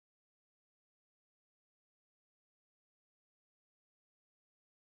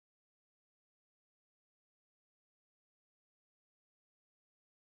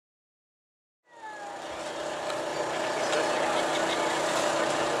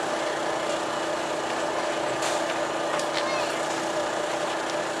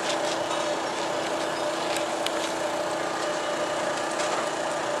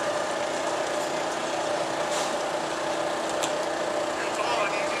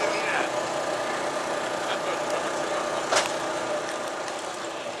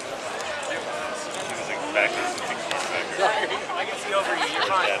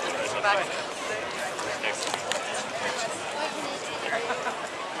Alright,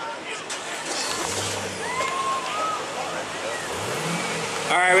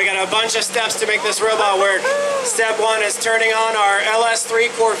 we got a bunch of steps to make this robot work. Step 1 is turning on our LS3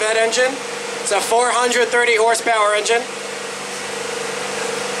 Corvette engine. It's a 430 horsepower engine.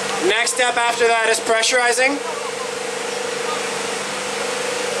 Next step after that is pressurizing.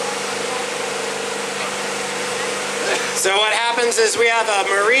 So what happens is we have a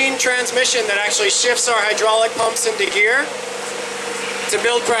marine transmission that actually shifts our hydraulic pumps into gear to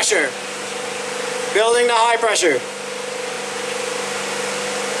build pressure. Building to high pressure.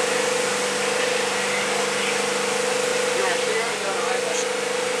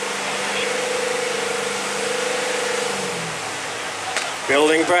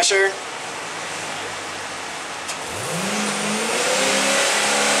 Building pressure.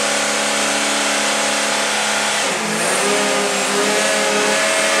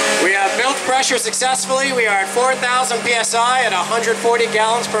 We have built pressure successfully. We are at 4,000 psi at 140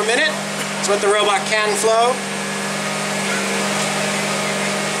 gallons per minute. That's what the robot can flow.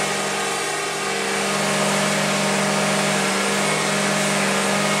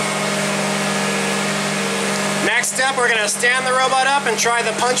 Next step, we're going to stand the robot up and try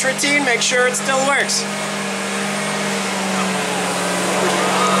the punch routine, make sure it still works.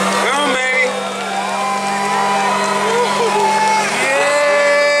 Boom, baby. Yeah.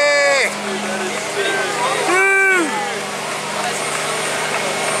 Woo.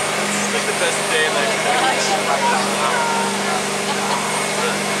 It's like the best day of my life.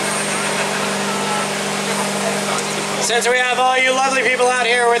 Since we have all you lovely people out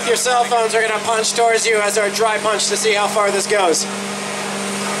here with your cell phones, we're going to punch towards you as our dry punch to see how far this goes.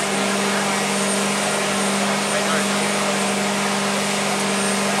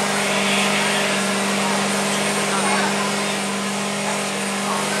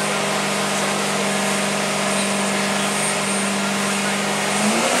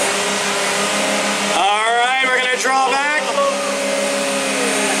 Alright, we're going to draw back.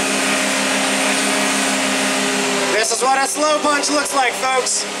 This is what a slow punch looks like,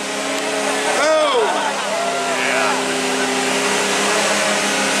 folks. Boom! Yeah.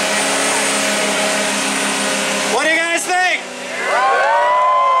 What do you guys think?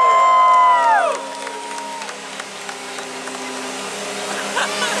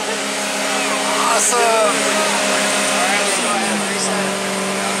 Awesome!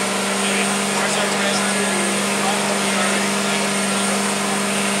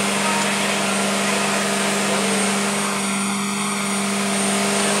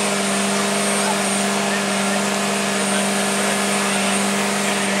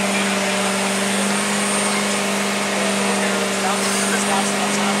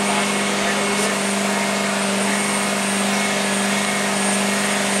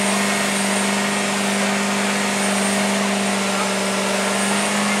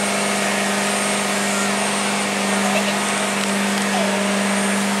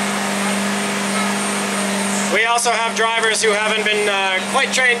 We also have drivers who haven't been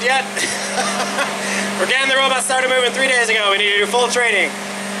quite trained yet. We're getting the robot started moving 3 days ago. We need to do full training.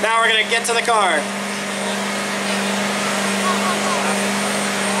 Now we're going to get to the car.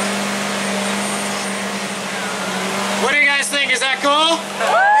 What do you guys think? Is that cool?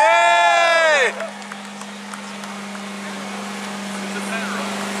 Yay!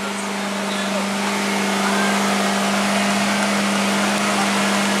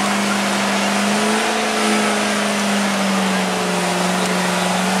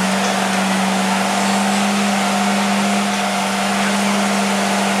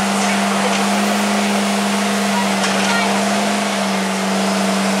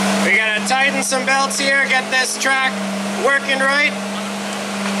 Tighten some belts here, get this track working right.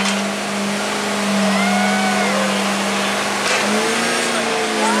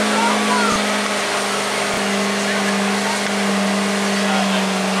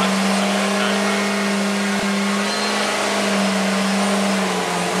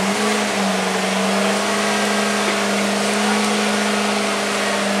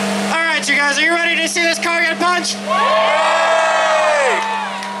 All right, you guys, are you ready to see this car get punched?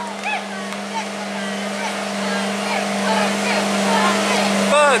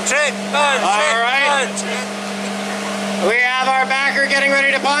 Punch it, punch all it, right. Punch it. We have our backer getting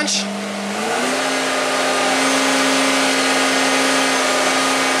ready to punch.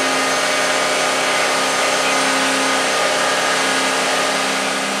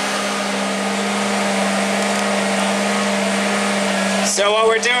 So what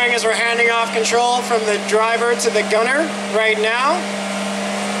we're doing is we're handing off control from the driver to the gunner right now.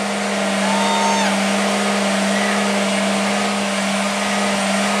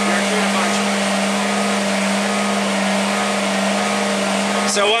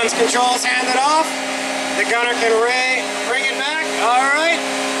 So once control's handed off, the gunner can bring it back. All right.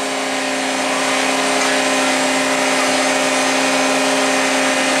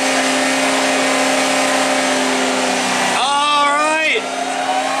 All right.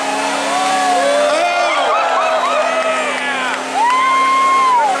 Boom.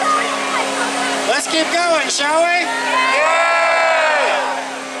 Let's keep going, shall we?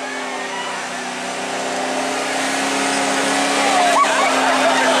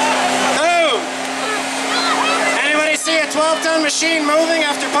 See a 12-ton machine moving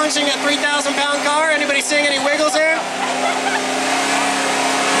after punching a 3,000-pound car? Anybody seeing any wiggles here?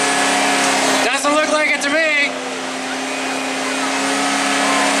 Doesn't look like it to me.